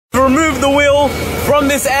removed the wheel from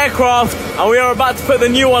this aircraft and we are about to put the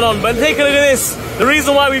new one on. But take a look at this. The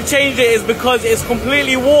reason why we've changed it is because it's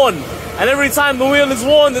completely worn. And every time the wheel is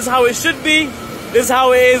worn, this is how it should be. This is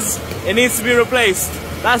how it is. It needs to be replaced.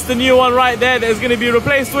 That's the new one right there that is going to be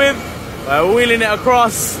replaced with. We're wheeling it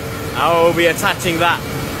across. I will be attaching that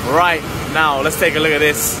right now. Let's take a look at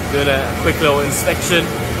this. Doing a quick little inspection.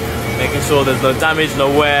 Making sure there's no damage, no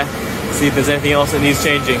wear. See if there's anything else that needs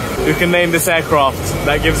changing. We can name this aircraft.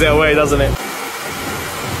 That gives it away, doesn't it?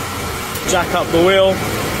 Jack up the wheel.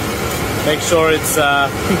 Make sure it's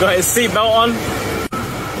got its seatbelt on.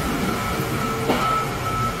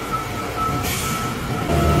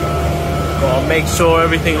 Gotta make sure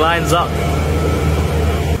everything lines up.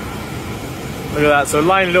 Look at that, so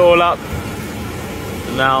line it all up.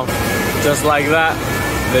 Now, just like that,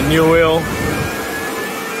 the new wheel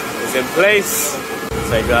is in place.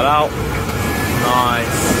 Take that out.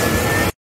 Nice.